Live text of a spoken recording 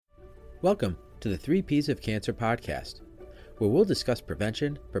Welcome to the 3 Ps of Cancer podcast, where we'll discuss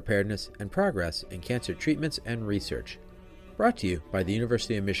prevention, preparedness, and progress in cancer treatments and research. Brought to you by the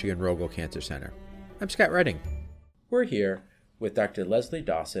University of Michigan Rogel Cancer Center. I'm Scott Redding. We're here with Dr. Leslie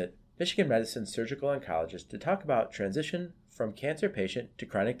Dossett, Michigan Medicine surgical oncologist, to talk about transition from cancer patient to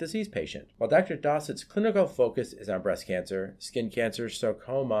chronic disease patient. While Dr. Dossett's clinical focus is on breast cancer, skin cancer,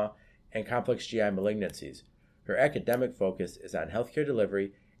 sarcoma, and complex GI malignancies, her academic focus is on healthcare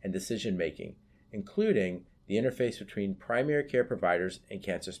delivery and decision-making, including the interface between primary care providers and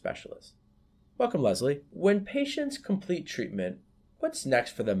cancer specialists. Welcome, Leslie. When patients complete treatment, what's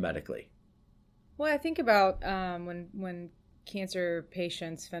next for them medically? Well, I think about when cancer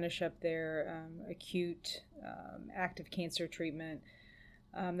patients finish up their acute active cancer treatment,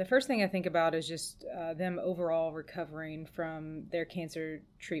 the first thing I think about is just them overall recovering from their cancer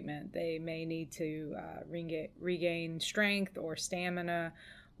treatment. They may need to regain strength or stamina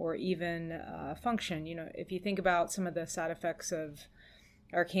or even function. You know, if you think about some of the side effects of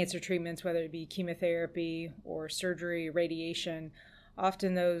our cancer treatments, whether it be chemotherapy or surgery, radiation,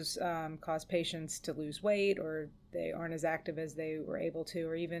 often those cause patients to lose weight, or they aren't as active as they were able to,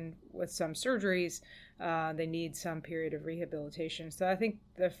 or even with some surgeries, they need some period of rehabilitation. So I think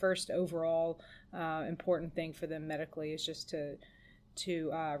the first overall important thing for them medically is just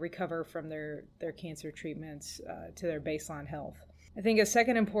to recover from their cancer treatments to their baseline health. I think a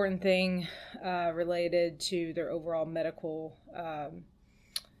second important thing related to their overall medical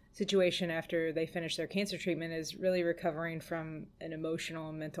situation after they finish their cancer treatment is really recovering from an emotional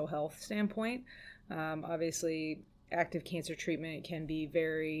and mental health standpoint. Obviously, active cancer treatment can be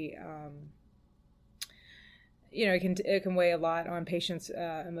very, it can weigh a lot on patients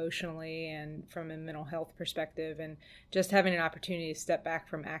emotionally and from a mental health perspective. And just having an opportunity to step back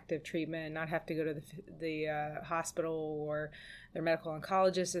from active treatment and not have to go to the hospital or their medical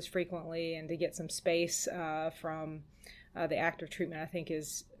oncologist as frequently, and to get some space from the active treatment, I think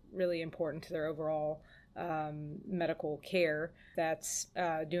is really important to their overall medical care. That's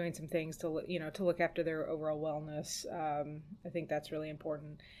doing some things to look after their overall wellness. I think that's really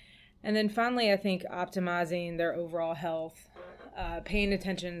important. And then finally, I think optimizing their overall health, paying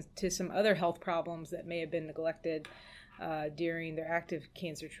attention to some other health problems that may have been neglected during their active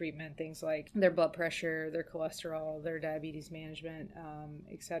cancer treatment, things like their blood pressure, their cholesterol, their diabetes management,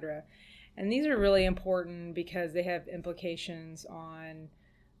 etc. And these are really important because they have implications on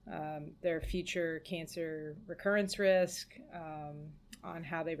their future cancer recurrence risk, on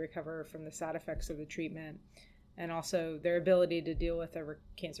how they recover from the side effects of the treatment, and also their ability to deal with a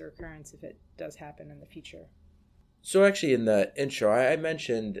cancer recurrence if it does happen in the future. So actually in the intro, I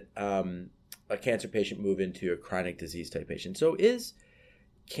mentioned a cancer patient move into a chronic disease type patient. So is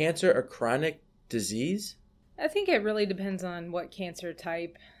cancer a chronic disease? I think it really depends on what cancer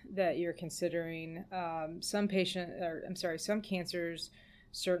type that you're considering. Some cancers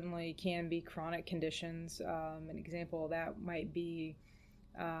certainly can be chronic conditions. An example of that might be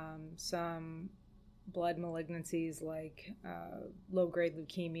some blood malignancies like low-grade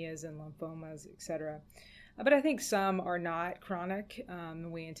leukemias and lymphomas, etc. But I think some are not chronic.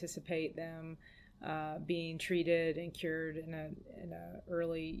 We anticipate them being treated and cured in a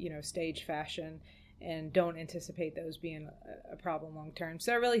early stage fashion, and don't anticipate those being a problem long term.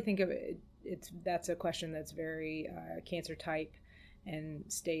 So I really think of that's a question that's very cancer type and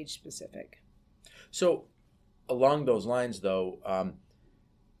stage specific. So along those lines, though,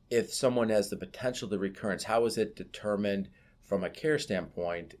 if someone has the potential to recurrence, how is it determined from a care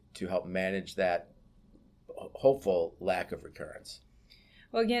standpoint to help manage that hopeful lack of recurrence?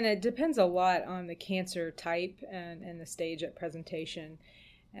 Well, again, it depends a lot on the cancer type and the stage at presentation.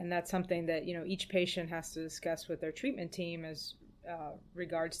 And that's something that, each patient has to discuss with their treatment team as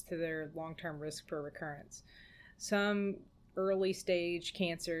regards to their long-term risk for recurrence. Some early stage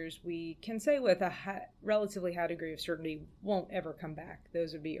cancers, we can say with a relatively high degree of certainty, won't ever come back.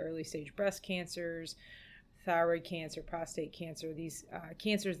 Those would be early stage breast cancers, thyroid cancer, prostate cancer, these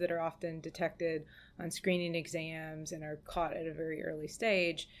cancers that are often detected on screening exams and are caught at a very early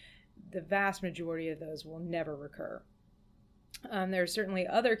stage. The vast majority of those will never recur. There are certainly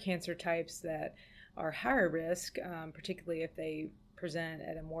other cancer types that are higher risk, particularly if they present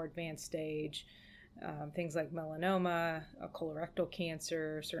at a more advanced stage. Things like melanoma, colorectal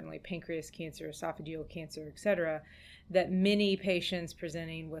cancer, certainly pancreas cancer, esophageal cancer, etc., that many patients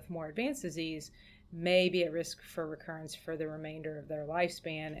presenting with more advanced disease may be at risk for recurrence for the remainder of their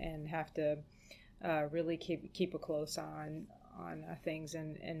lifespan, and have to really keep a close eye on things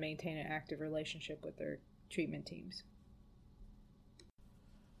and maintain an active relationship with their treatment teams.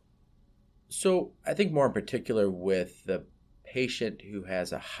 So I think more in particular with the patient who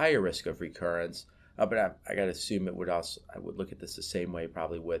has a higher risk of recurrence, but I got to assume I would look at this the same way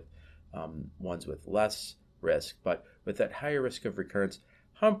probably with ones with less risk, but with that higher risk of recurrence,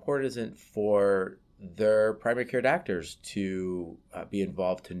 how important is it for their primary care doctors to be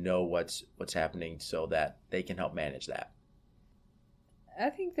involved to know what's happening so that they can help manage that? I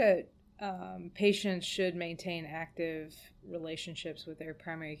think that patients should maintain active relationships with their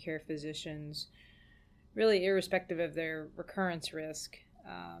primary care physicians, really irrespective of their recurrence risk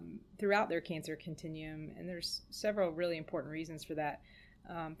throughout their cancer continuum. And there's several really important reasons for that.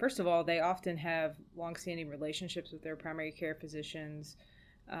 First of all, they often have longstanding relationships with their primary care physicians,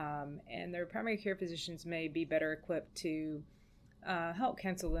 and their primary care physicians may be better equipped to help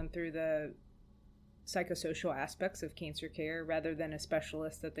counsel them through the psychosocial aspects of cancer care rather than a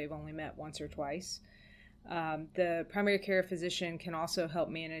specialist that they've only met once or twice. The primary care physician can also help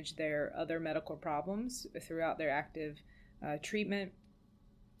manage their other medical problems throughout their active treatment,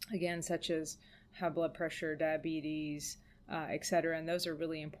 again, such as high blood pressure, diabetes, etc. And those are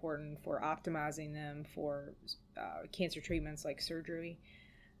really important for optimizing them for cancer treatments like surgery.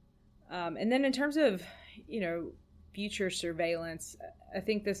 And then in terms of, future surveillance, I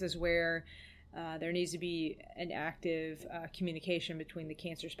think this is where there needs to be an active communication between the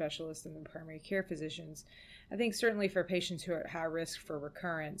cancer specialist and the primary care physicians. I think certainly for patients who are at high risk for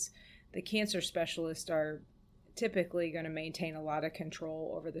recurrence, the cancer specialists are typically going to maintain a lot of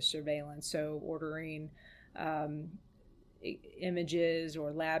control over the surveillance. So ordering images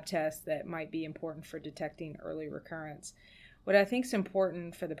or lab tests that might be important for detecting early recurrence. What I think is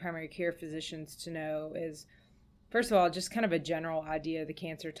important for the primary care physicians to know is, first of all, just kind of a general idea of the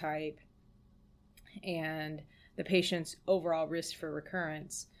cancer type and the patient's overall risk for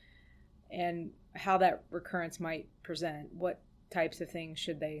recurrence and how that recurrence might present. What types of things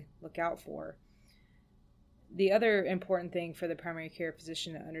should they look out for? The other important thing for the primary care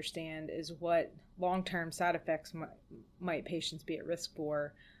physician to understand is what long-term side effects might patients be at risk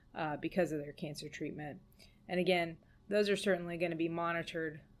for because of their cancer treatment. And again, those are certainly going to be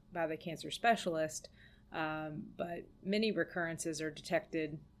monitored by the cancer specialist, but many recurrences are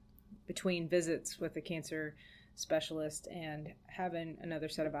detected between visits with the cancer specialist, and having another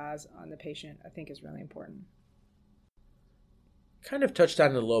set of eyes on the patient, I think, is really important. Kind of touched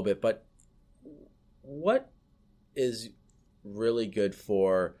on it a little bit, but what is really good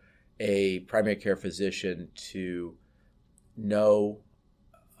for a primary care physician to know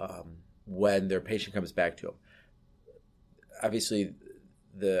when their patient comes back to them? Obviously,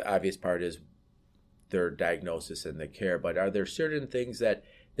 the obvious part is their diagnosis and the care, but are there certain things that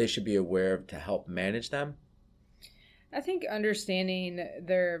they should be aware of to help manage them? I think understanding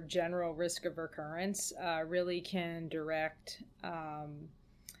their general risk of recurrence really can direct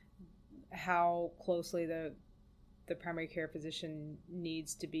how closely the primary care physician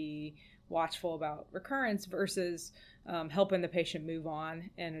needs to be watchful about recurrence versus helping the patient move on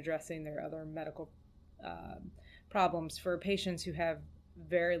and addressing their other medical problems. For patients who have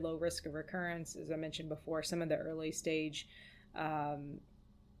very low risk of recurrence, as I mentioned before, some of the early stage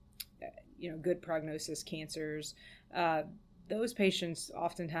good prognosis cancers, those patients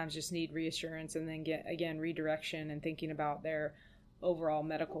oftentimes just need reassurance and then get, again, redirection and thinking about their overall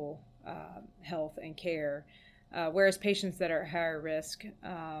medical health and care. Whereas patients that are at higher risk,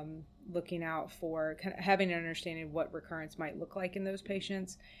 looking out for kind of having an understanding of what recurrence might look like in those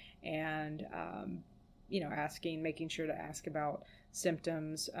patients, and making sure to ask about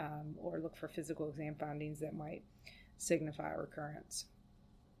symptoms or look for physical exam findings that might signify recurrence.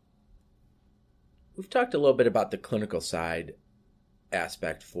 We've talked a little bit about the clinical side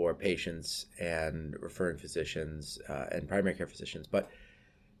aspect for patients and referring physicians and primary care physicians, but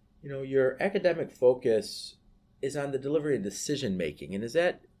your academic focus is on the delivery and decision making, and is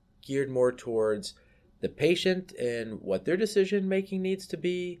that geared more towards the patient and what their decision making needs to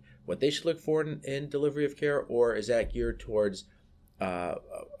be, what they should look for in delivery of care, or is that geared towards a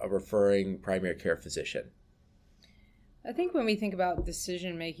referring primary care physician? I think when we think about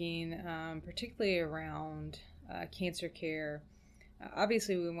decision making, particularly around cancer care,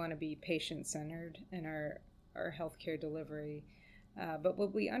 obviously we want to be patient centered in our healthcare delivery. But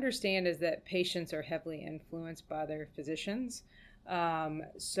what we understand is that patients are heavily influenced by their physicians.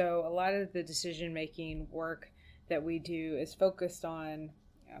 So a lot of the decision-making work that we do is focused on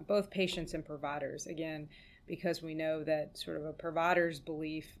both patients and providers, again, because we know that sort of a provider's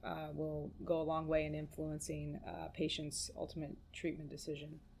belief will go a long way in influencing patients' ultimate treatment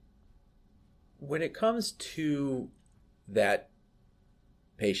decision. When it comes to that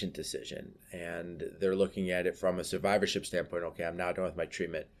patient decision and they're looking at it from a survivorship standpoint, okay, I'm now done with my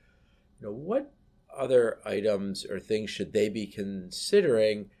treatment, what other items or things should they be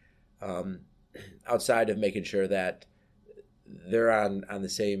considering outside of making sure that they're on the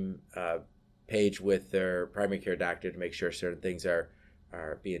same page with their primary care doctor to make sure certain things are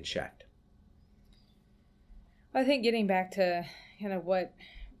being checked? I think getting back to kind of what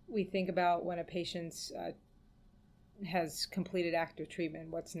we think about when a patient has completed active treatment,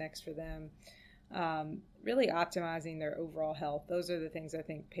 what's next for them, really optimizing their overall health. Those are the things I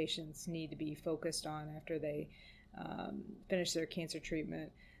think patients need to be focused on after they finish their cancer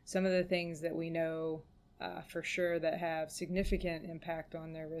treatment. Some of the things that we know for sure that have significant impact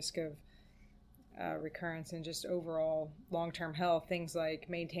on their risk of recurrence and just overall long-term health, things like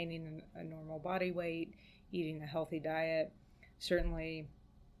maintaining a normal body weight, eating a healthy diet, certainly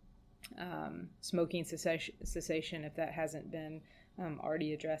smoking cessation if that hasn't been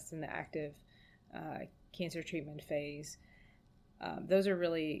already addressed in the active cancer treatment phase. Those are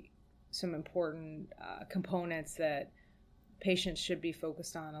really some important components that patients should be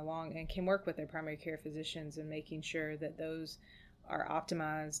focused on along and can work with their primary care physicians in making sure that those are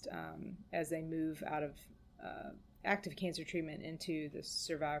optimized as they move out of active cancer treatment into the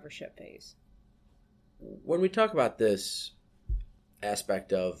survivorship phase. When we talk about this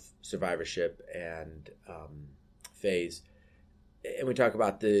aspect of survivorship and phase, and we talk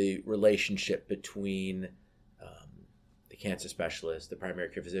about the relationship between the cancer specialist, the primary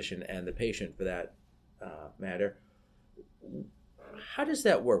care physician, and the patient for that matter, how does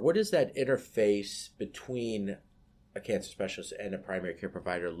that work? What does that interface between a cancer specialist and a primary care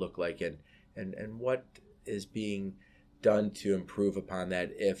provider look like, and what is being done to improve upon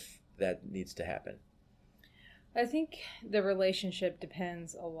that if that needs to happen? I think the relationship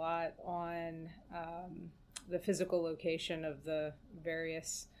depends a lot on the physical location of the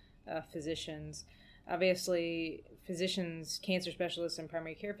various physicians. Obviously, physicians, cancer specialists, and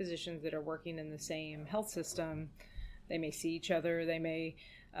primary care physicians that are working in the same health system, they may see each other, they may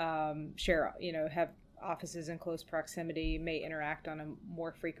share, have offices in close proximity, may interact on a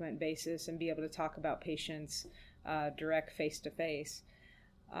more frequent basis and be able to talk about patients direct face-to-face.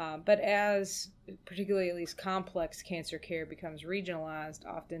 But as particularly at least complex cancer care becomes regionalized,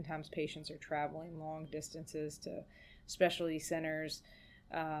 oftentimes patients are traveling long distances to specialty centers,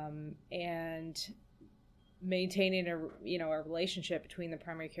 and maintaining a relationship between the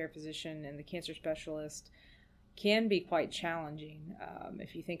primary care physician and the cancer specialist can be quite challenging.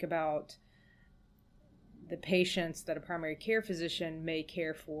 If you think about the patients that a primary care physician may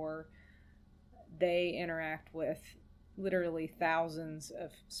care for, they interact with literally thousands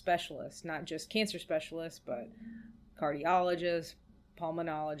of specialists, not just cancer specialists, but cardiologists,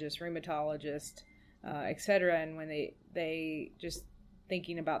 pulmonologists, rheumatologists, etc. And when they just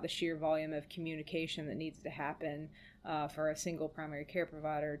thinking about the sheer volume of communication that needs to happen for a single primary care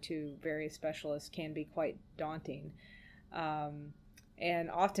provider to various specialists can be quite daunting.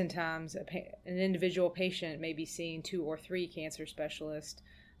 And oftentimes an individual patient may be seeing 2 or 3 cancer specialists,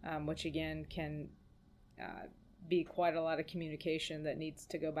 which again can be quite a lot of communication that needs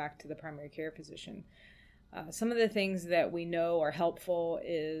to go back to the primary care physician. Some of the things that we know are helpful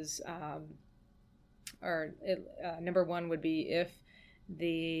is, number one would be if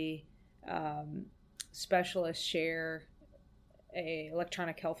the specialists share a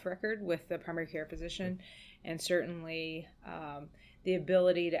electronic health record with the primary care physician, and certainly the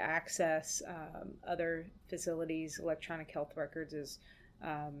ability to access other facilities' electronic health records is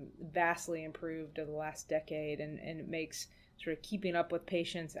vastly improved over the last decade, and it makes sort of keeping up with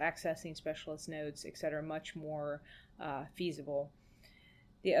patients, accessing specialist notes, etc., much more feasible.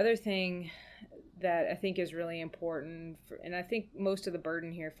 The other thing that I think is really important, and I think most of the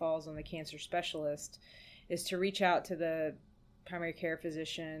burden here falls on the cancer specialist, is to reach out to the primary care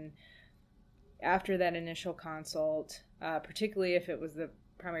physician after that initial consult, particularly if it was the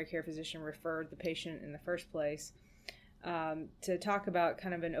primary care physician referred the patient in the first place, to talk about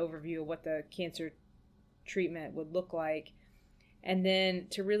kind of an overview of what the cancer treatment would look like, and then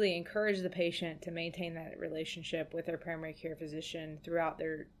to really encourage the patient to maintain that relationship with their primary care physician throughout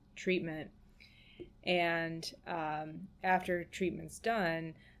their treatment. And after treatment's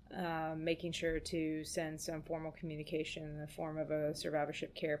done, making sure to send some formal communication in the form of a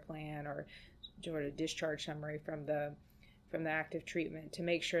survivorship care plan or sort of discharge summary from the active treatment, to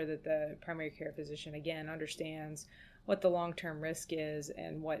make sure that the primary care physician again understands what the long-term risk is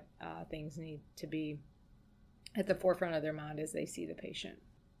and what things need to be at the forefront of their mind as they see the patient.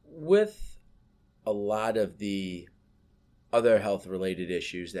 With a lot of the other health-related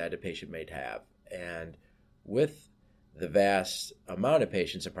issues that a patient may have, and with the vast amount of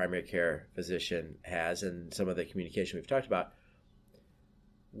patients a primary care physician has and some of the communication we've talked about,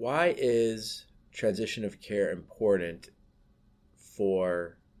 why is transition of care important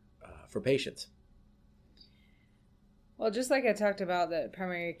for patients? Well, just like I talked about, that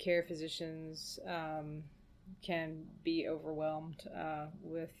primary care physicians can be overwhelmed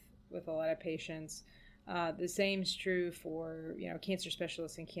with a lot of patients. The same is true for cancer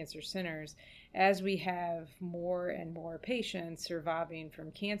specialists and cancer centers. As we have more and more patients surviving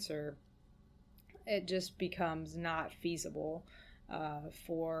from cancer, it just becomes not feasible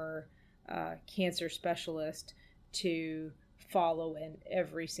for cancer specialists to follow in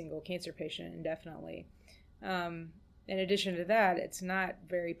every single cancer patient indefinitely. In addition to that, it's not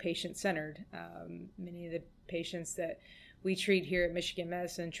very patient-centered. Many of the patients that we treat here at Michigan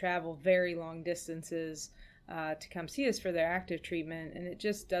Medicine travel very long distances to come see us for their active treatment, and it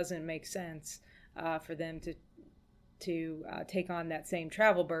just doesn't make sense for them to take on that same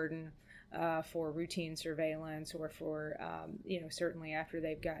travel burden for routine surveillance, or for certainly after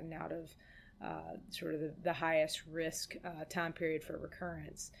they've gotten out of sort of the highest risk time period for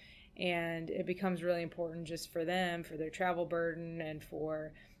recurrence. And it becomes really important just for them, for their travel burden and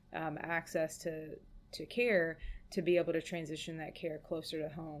for access to care, to be able to transition that care closer to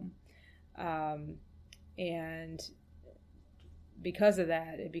home. And because of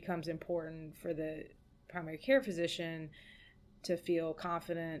that, it becomes important for the primary care physician to feel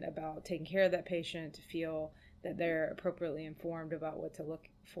confident about taking care of that patient, to feel that they're appropriately informed about what to look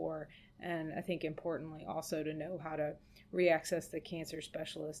for, and I think importantly also to know how to reaccess the cancer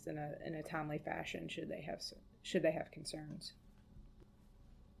specialist in a timely fashion should they have concerns.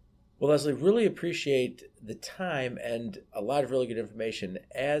 Well, Leslie, really appreciate the time and a lot of really good information.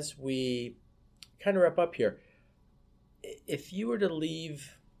 As we kind of wrap up here, if you were to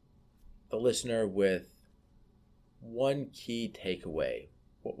leave the listener with one key takeaway,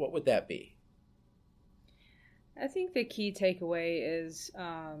 what would that be? I think the key takeaway is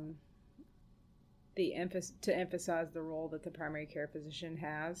to emphasize the role that the primary care physician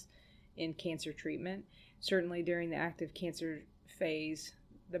has in cancer treatment. Certainly during the active cancer phase,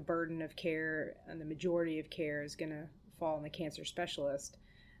 the burden of care and the majority of care is going to fall on the cancer specialist.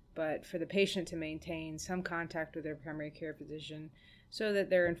 But for the patient to maintain some contact with their primary care physician so that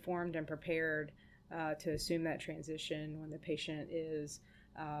they're informed and prepared to assume that transition when the patient is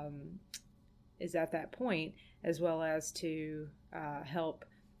at that point, as well as to help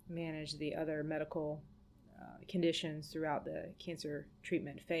manage the other medical conditions throughout the cancer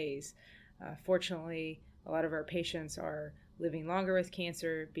treatment phase. Fortunately, a lot of our patients are living longer with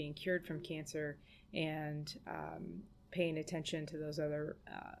cancer, being cured from cancer, and paying attention to those other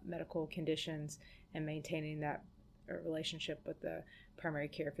medical conditions, and maintaining that relationship with the primary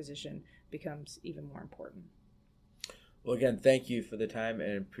care physician becomes even more important. Well, again, thank you for the time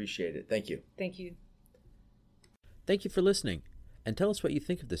and appreciate it. Thank you. Thank you. Thank you for listening, and tell us what you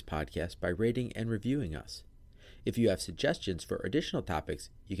think of this podcast by rating and reviewing us. If you have suggestions for additional topics,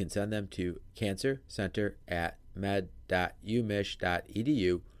 you can send them to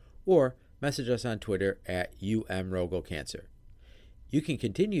cancercenter@med.umich.edu or message us on Twitter @UMRogelCancer. You can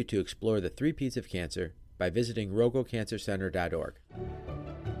continue to explore the 3 Ps of cancer by visiting rogelcancercenter.org.